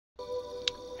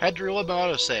Had to reload my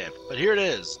autosave, but here it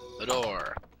is, the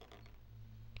door.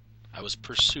 I was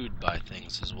pursued by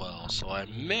things as well, so I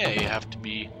may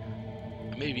be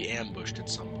ambushed at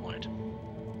some point.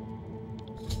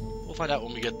 We'll find out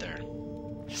when we get there.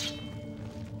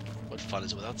 What fun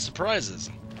is it without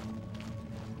surprises?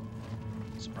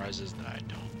 Surprises that I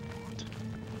don't want.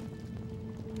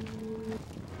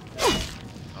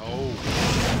 Oh,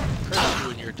 curse you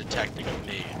and your detecting of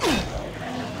me.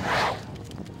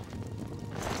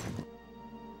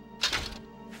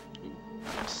 Ooh,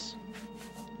 nice.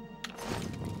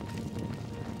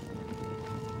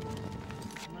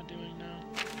 What am I doing now?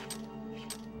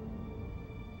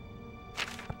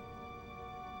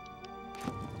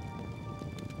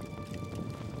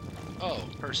 Oh,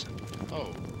 person.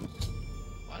 Oh.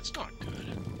 Well, that's not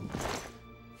good.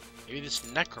 Maybe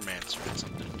this necromancer had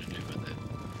something to do with it.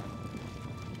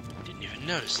 Didn't even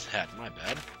notice that. My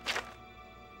bad.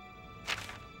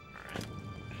 Alright.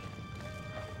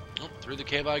 Oh, through the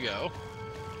cave I go.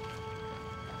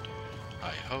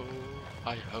 Hi-ho,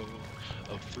 hi-ho.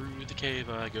 Oh, through the cave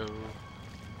I go.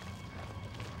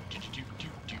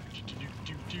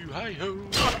 Do-do-do-do-do-do-do-do-do. Hi-ho,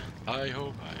 hi-ho,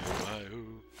 hi-ho, hi-ho.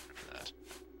 That.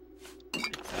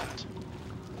 Like that.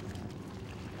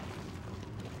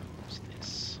 What's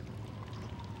this?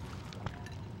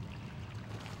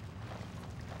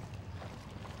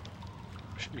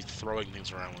 I shouldn't be throwing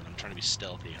things around when I'm trying to be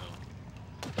stealthy, huh?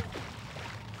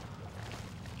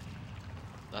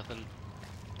 Nothing?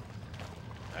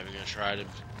 Not even gonna try to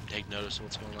take notice of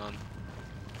what's going on.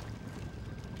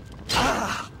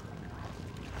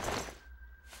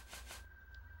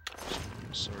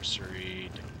 Sorcery,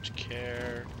 don't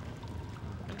care.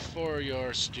 And for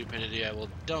your stupidity, I will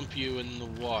dump you in the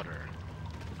water.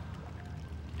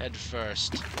 Head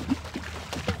first.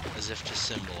 As if to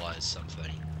symbolize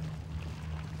something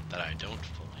that I don't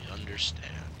fully understand.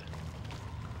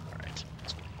 Alright,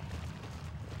 let's go.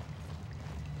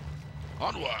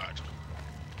 Onward!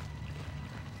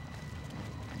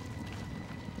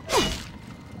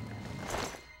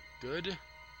 Good.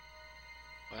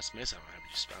 Glass mace I don't have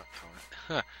any spout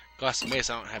power. Glass mace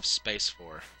I don't have space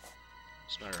for.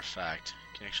 As a matter of fact,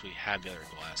 you can actually have the other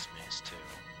glass mace too.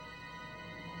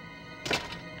 And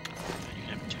you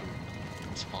can have two.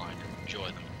 It's fine. Enjoy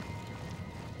them.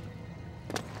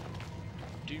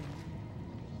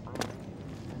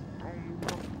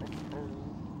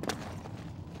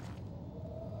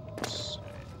 Let's see.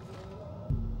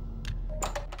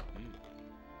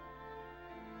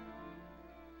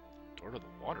 Door to the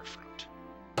waterfront.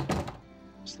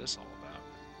 What's this all about?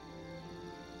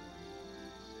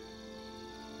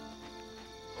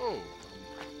 Oh,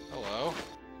 hello.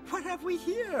 What have we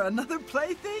here? Another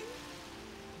plaything?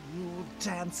 You'll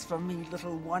dance for me,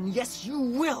 little one. Yes, you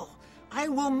will. I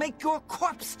will make your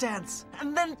corpse dance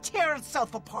and then tear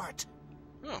itself apart.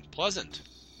 Oh, pleasant.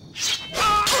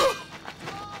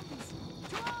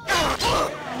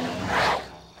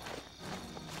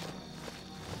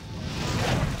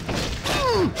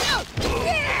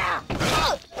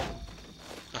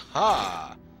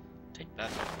 Aha! Take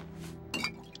that.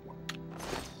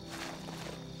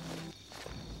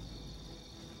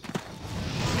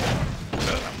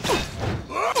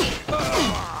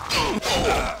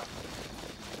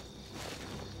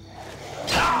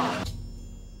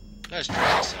 Let's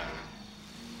try this out.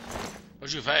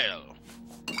 But you fail.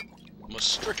 You must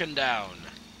stricken down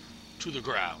to the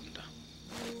ground.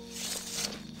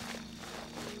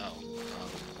 Oh,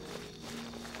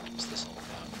 what's this all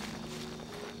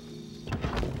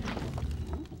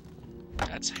about?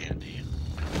 That's handy.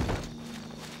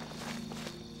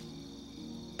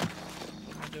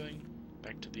 What am I doing?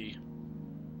 Back to the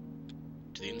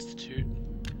Institute?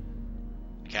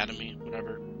 Academy?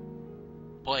 Whatever.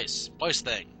 Place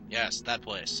thing. Yes, that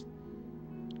place.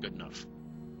 Good enough.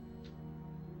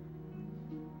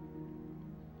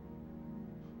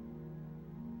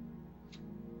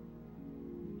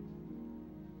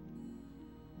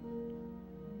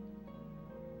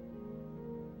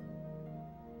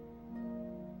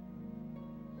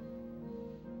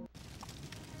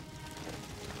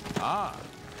 Ah,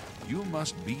 you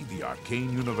must be the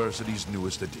Arcane University's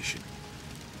newest addition.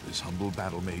 This humble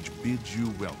battle mage bids you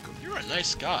welcome. You're a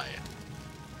nice guy.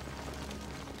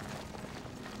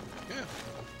 Yeah,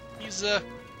 he's a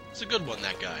good one.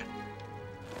 That guy.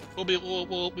 We'll be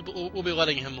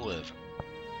letting him live.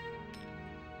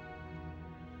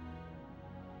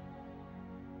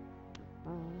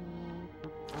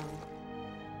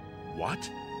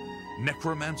 What?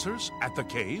 Necromancers at the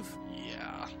cave?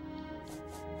 Yeah.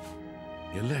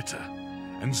 Yeleta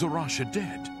and Zarasha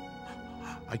dead.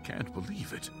 I can't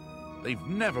believe it. They've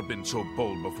never been so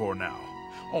bold before now.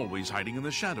 Always hiding in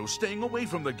the shadows, staying away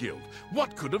from the guild.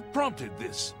 What could have prompted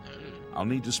this? I'll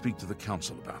need to speak to the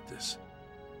council about this.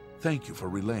 Thank you for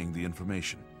relaying the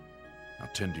information. Now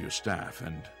tend to your staff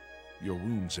and your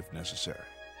wounds if necessary.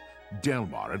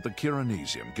 Delmar at the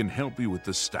Kiranasium can help you with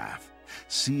the staff.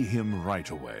 See him right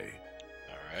away.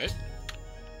 Alright.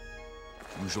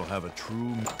 You shall have a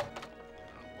true...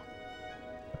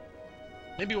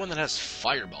 Maybe one that has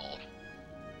fireball.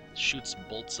 Shoots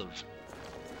bolts of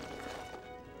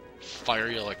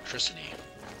fiery electricity.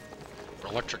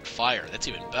 Or electric fire. That's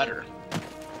even better.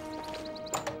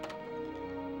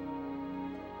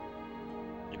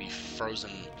 Maybe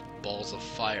frozen balls of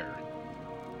fire.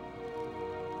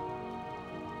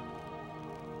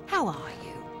 How are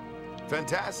you?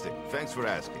 Fantastic. Thanks for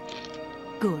asking.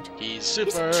 Good. He's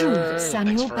super. Is it true that Thanks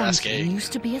Samuel for Bunting asking.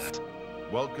 used to be a...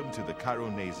 Welcome to the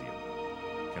Chironasium.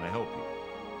 Can I help you?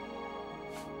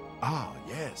 Ah,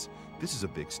 yes. This is a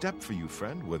big step for you,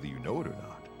 friend, whether you know it or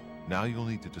not. Now you'll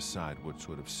need to decide what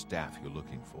sort of staff you're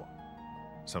looking for.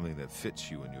 Something that fits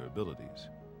you and your abilities.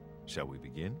 Shall we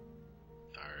begin?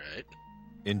 Alright.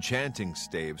 Enchanting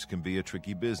staves can be a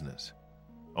tricky business.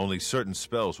 Only certain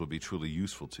spells will be truly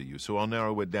useful to you, so I'll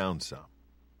narrow it down some.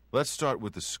 Let's start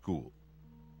with the school.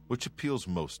 Which appeals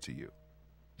most to you?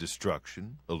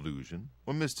 Destruction, illusion,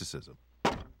 or mysticism?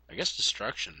 I guess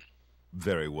destruction.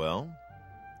 Very well.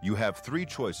 You have 3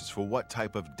 choices for what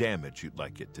type of damage you'd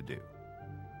like it to do.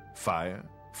 Fire,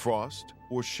 frost,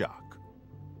 or shock.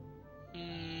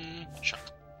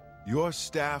 Shock. Your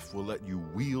staff will let you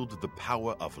wield the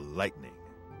power of lightning.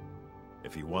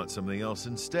 If you want something else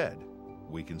instead,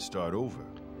 we can start over.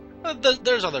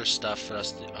 There's other stuff for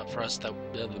us that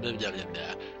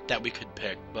that we could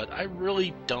pick, but I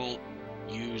really don't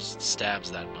use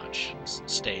stabs that much.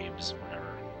 Staves,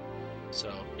 whatever.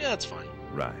 So, yeah, that's fine.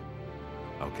 Right.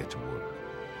 I'll get to work.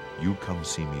 You come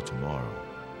see me tomorrow,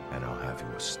 and I'll have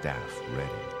your staff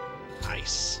ready.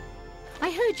 Nice.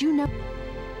 I heard you know...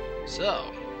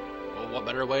 So, well, what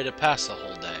better way to pass the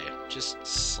whole day? Just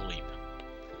sleep.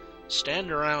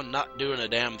 Stand around not doing a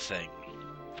damn thing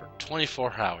for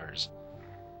 24 hours.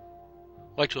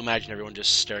 I like to imagine everyone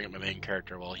just staring at my main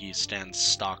character while he stands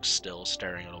stock still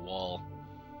staring at a wall.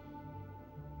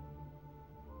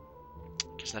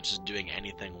 He's not just doing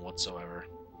anything whatsoever.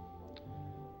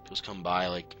 He'll just come by,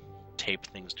 like, tape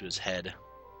things to his head,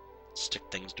 stick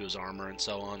things to his armor, and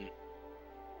so on.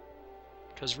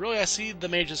 Because really, I see the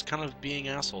mages kind of being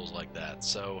assholes like that,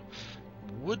 so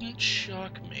wouldn't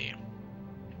shock me.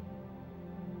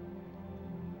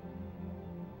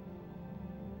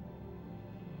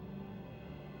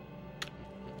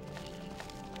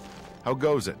 How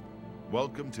goes it?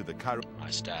 Welcome to the My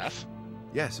staff.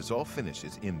 Yes, it's all finished.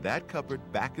 It's in that cupboard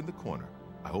back in the corner.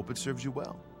 I hope it serves you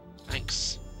well.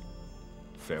 Thanks.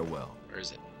 Farewell. Where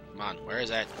is it? Come on, where is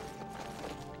it?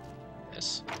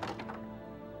 Yes.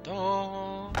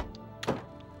 Don't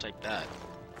take that.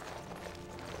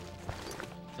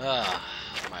 Ah,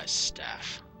 my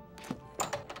staff.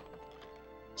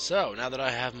 So, now that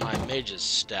I have my mage's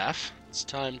staff, it's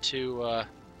time to,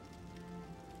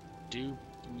 do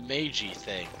magey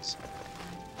things.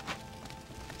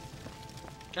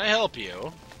 Can I help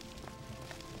you?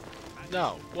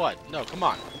 No. What? No, come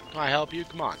on. Can I help you?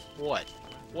 Come on. What?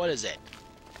 What is it?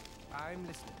 I'm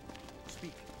listening.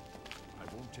 Speak.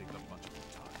 I won't take up much of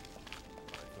your time,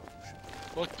 but I felt you should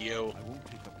know. Fuck you. I won't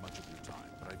take up much of your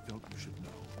time, but I felt you should know.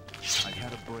 I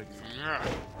had a breakthrough.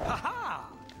 Ha-ha!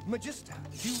 Magister,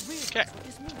 do you realize Okay. what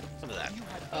this means? Some of that. You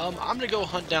had- I'm gonna go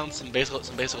hunt down some basic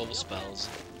level spells.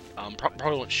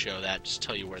 Probably won't show that. Just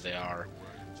tell you where they are.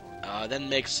 Then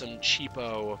make some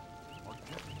cheapo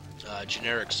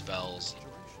generic spells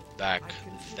back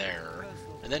there,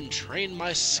 and then train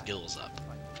my skills up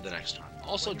for the next time.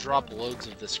 Also drop loads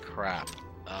of this crap.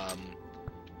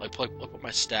 Like put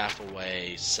my staff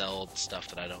away, sell stuff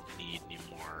that I don't need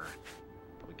anymore.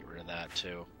 Probably get rid of that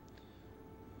too.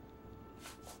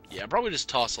 Yeah, probably just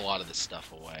toss a lot of this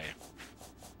stuff away,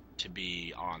 to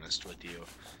be honest with you.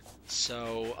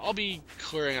 So, I'll be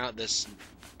clearing out this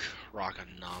crock of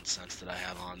nonsense that I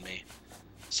have on me.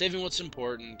 Saving what's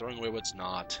important, throwing away what's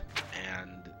not,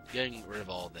 and getting rid of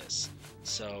all this.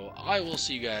 So, I will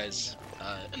see you guys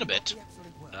in a bit.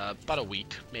 About a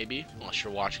week, maybe, unless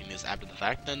you're watching this after the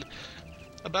fact, then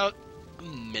about a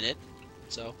minute.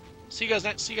 So, see you guys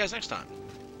next time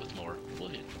with more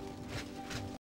Oblivion.